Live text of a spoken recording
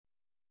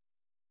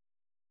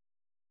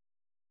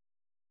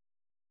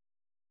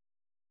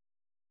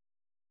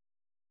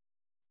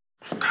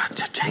Oh, God,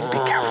 Jake, be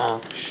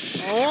careful.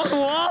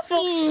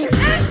 Waffles!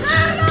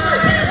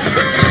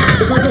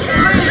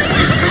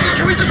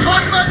 Can we just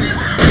talk about this?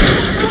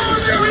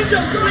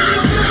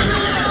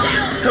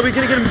 How are we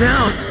gonna get him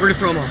down? We're gonna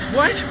throw him off.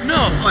 What? No.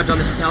 Oh, I've done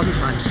this 1,000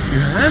 times. You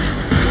have?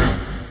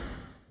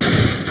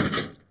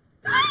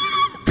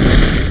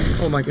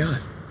 Oh my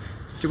God.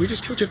 Did we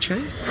just kill Jeff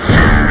Chang?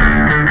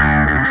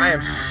 I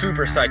am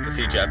super psyched to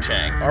see Jeff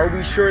Chang. Are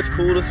we sure it's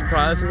cool to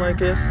surprise him like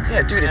this?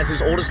 Yeah, dude, as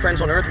his oldest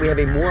friends on Earth, we have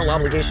a moral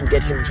obligation to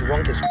get him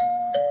drunk as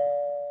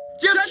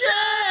Jeff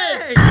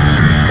Chang!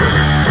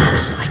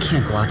 Listen, I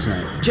can't go out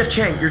tonight. Jeff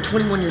Chang, you're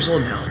 21 years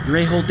old now. Your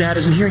a-hole dad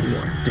Isn't here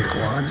anymore.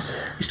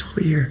 Dickwads. He's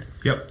totally here.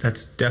 Yep,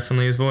 that's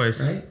definitely his voice.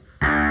 Right?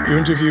 Your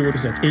interview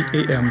is at 8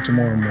 a.m.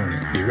 tomorrow morning.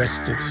 Be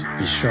rested,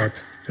 be sharp,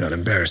 do not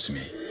embarrass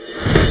me.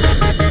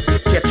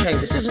 Jeff Chang,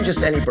 this isn't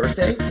just any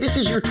birthday. This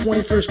is your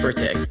 21st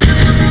birthday.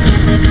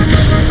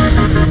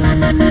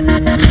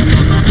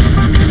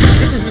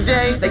 This is the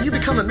day that you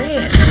become a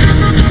man.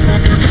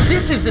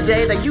 This is the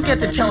day that you get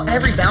to tell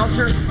every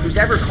bouncer who's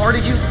ever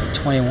carded you,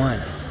 21.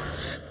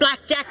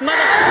 Blackjack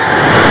mother...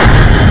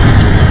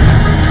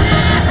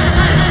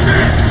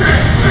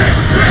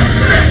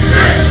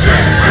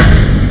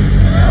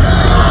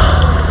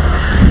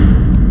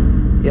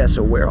 Yeah,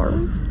 so where are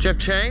we? Jeff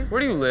Chang, where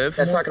do you live?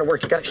 That's not gonna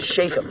work. You gotta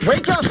shake him.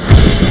 Wake up!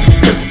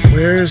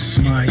 Where's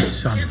my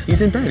son?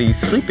 He's in bed, he's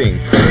sleeping. In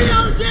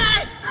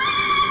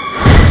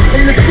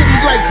the city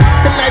lights,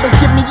 the night will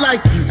give me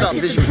life. What's up,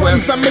 Vision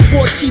Quest? I'm a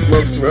war chief.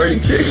 Love sorority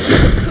chicks.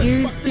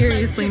 You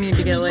seriously need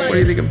to get laid. What do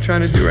you think I'm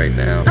trying to do right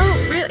now?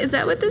 Oh, really? Is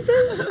that what this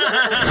is? The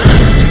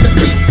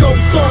beat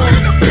goes on.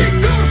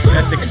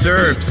 Ethnic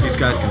Serbs. These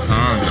guys can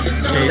pong.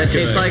 That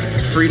tastes like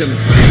freedom.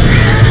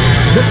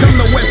 Here come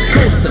the West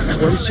Coasters.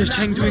 What is Jeff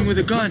Chang doing with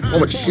a gun? I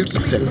want to shoot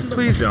something.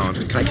 Please don't.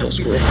 Can I kill a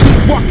squirrel?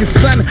 Keep walking,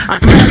 son. I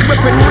command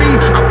weaponry.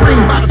 I bring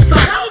by the stop.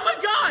 Oh my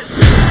God!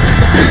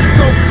 The beat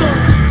goes on.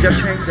 Jeff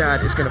Chang's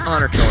dad is gonna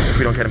honor kill him if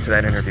we don't get him to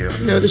that interview.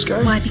 You know this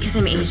guy? Why? Because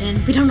I'm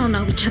Asian? We don't all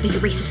know each other, you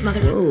racist mother...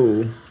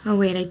 Whoa. Oh,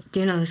 wait, I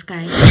do know this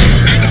guy.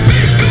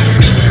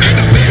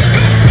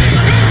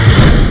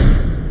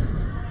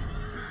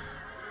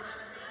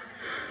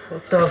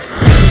 What the f...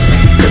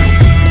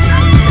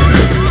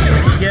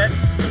 Get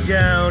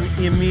down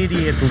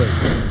immediately.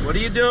 What are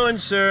you doing,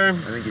 sir? I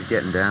think he's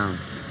getting down.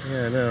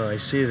 Yeah, no, I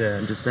see that.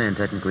 I'm just saying,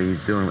 technically,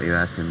 he's doing what you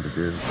asked him to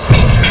do.